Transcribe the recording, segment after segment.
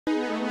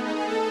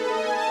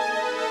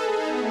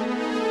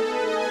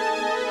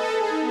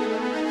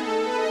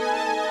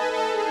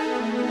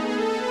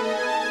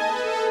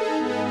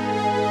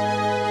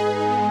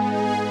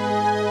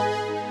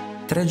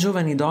Tre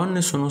giovani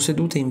donne sono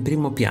sedute in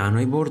primo piano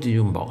ai bordi di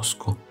un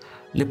bosco.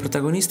 Le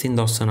protagoniste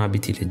indossano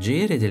abiti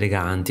leggeri ed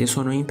eleganti e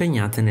sono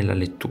impegnate nella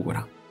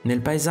lettura. Nel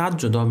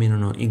paesaggio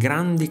dominano i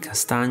grandi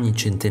castagni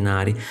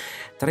centenari,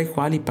 tra i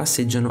quali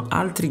passeggiano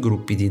altri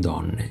gruppi di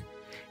donne.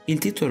 Il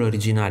titolo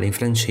originale in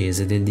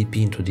francese del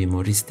dipinto di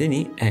Maurice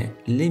Denis è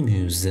Les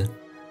Muses,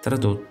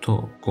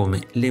 tradotto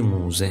come Le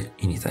Muse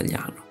in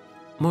italiano.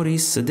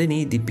 Maurice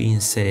Denis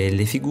dipinse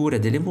le figure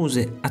delle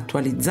muse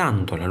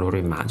attualizzando la loro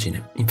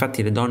immagine.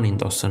 Infatti le donne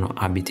indossano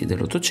abiti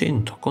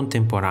dell'Ottocento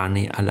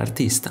contemporanei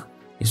all'artista.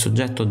 Il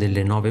soggetto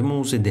delle 9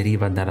 muse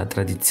deriva dalla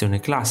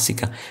tradizione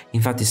classica,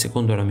 infatti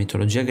secondo la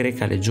mitologia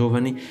greca le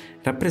giovani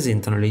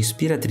rappresentano le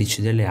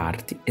ispiratrici delle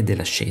arti e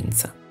della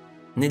scienza.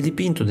 Nel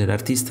dipinto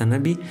dell'artista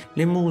Nabi,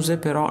 le muse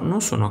però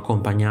non sono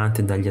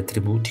accompagnate dagli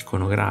attributi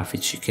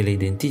iconografici che le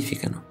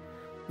identificano.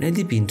 Nel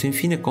dipinto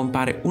infine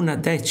compare una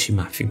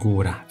 10ª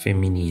figura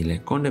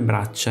femminile con le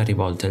braccia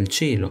rivolte al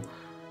cielo,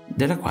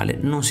 della quale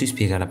non si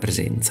spiega la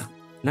presenza.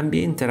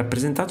 L'ambiente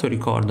rappresentato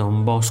ricorda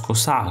un bosco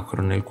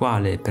sacro nel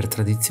quale per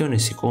tradizione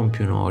si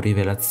compiono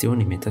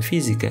rivelazioni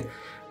metafisiche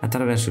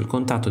attraverso il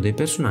contatto dei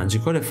personaggi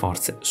con le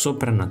forze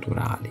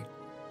soprannaturali.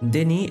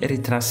 Denis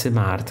ritrasse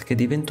Marthe, che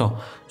diventò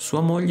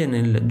sua moglie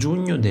nel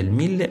giugno del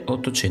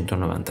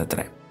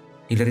 1893.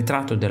 Il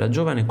ritratto della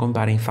giovane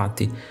compare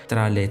infatti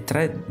tra le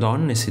 3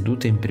 donne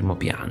sedute in primo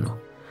piano.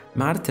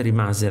 Marthe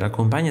rimase la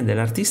compagna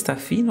dell'artista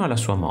fino alla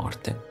sua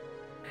morte.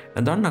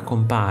 La donna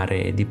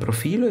compare di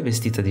profilo e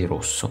vestita di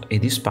rosso e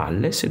di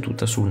spalle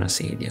seduta su una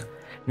sedia.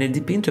 Nel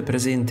dipinto è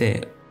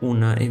presente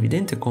una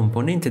evidente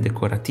componente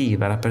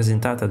decorativa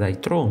rappresentata dai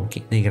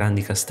tronchi dei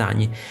grandi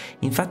castagni,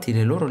 infatti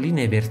le loro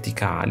linee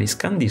verticali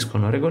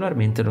scandiscono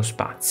regolarmente lo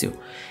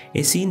spazio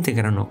e si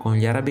integrano con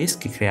gli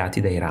arabeschi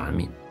creati dai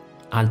rami.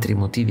 Altri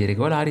motivi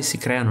regolari si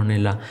creano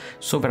nella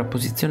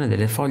sovrapposizione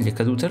delle foglie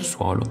cadute al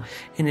suolo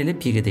e nelle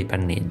pieghe dei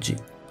panneggi.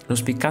 Lo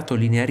spiccato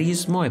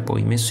linearismo è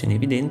poi messo in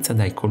evidenza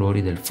dai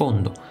colori del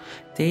fondo,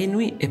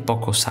 tenui e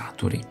poco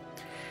saturi.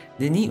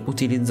 Denis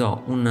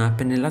utilizzò una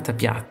pennellata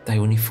piatta e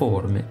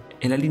uniforme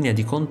e la linea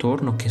di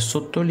contorno che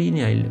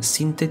sottolinea il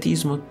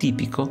sintetismo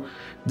tipico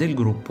del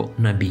gruppo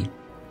Nabi.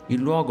 Il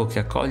luogo che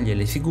accoglie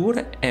le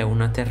figure è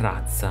una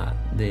terrazza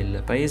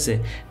del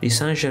paese di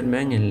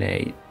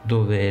Saint-Germain-en-Laye,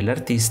 dove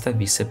l'artista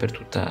visse per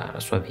tutta la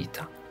sua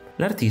vita.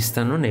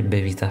 L'artista non ebbe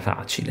vita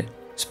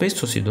facile.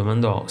 Spesso si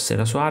domandò se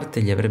la sua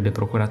arte gli avrebbe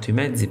procurato i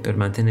mezzi per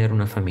mantenere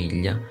una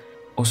famiglia,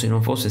 o se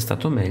non fosse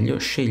stato meglio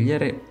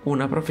scegliere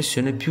una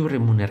professione più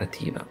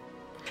remunerativa.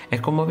 È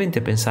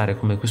commovente pensare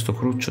come questo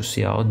cruccio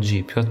sia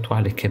oggi più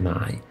attuale che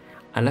mai.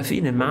 Alla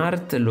fine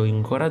Marthe lo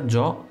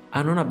incoraggiò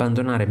a non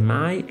abbandonare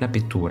mai la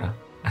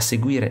pittura, a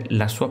seguire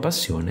la sua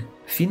passione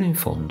fino in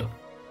fondo.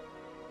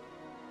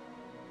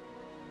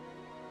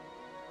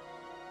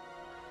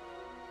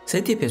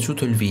 Se ti è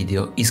piaciuto il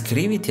video,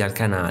 iscriviti al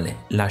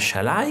canale,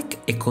 lascia like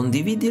e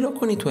condividilo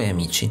con i tuoi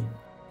amici.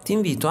 Ti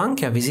invito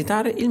anche a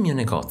visitare il mio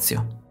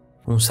negozio.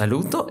 Un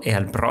saluto e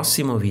al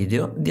prossimo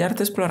video di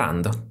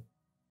Artesplorando.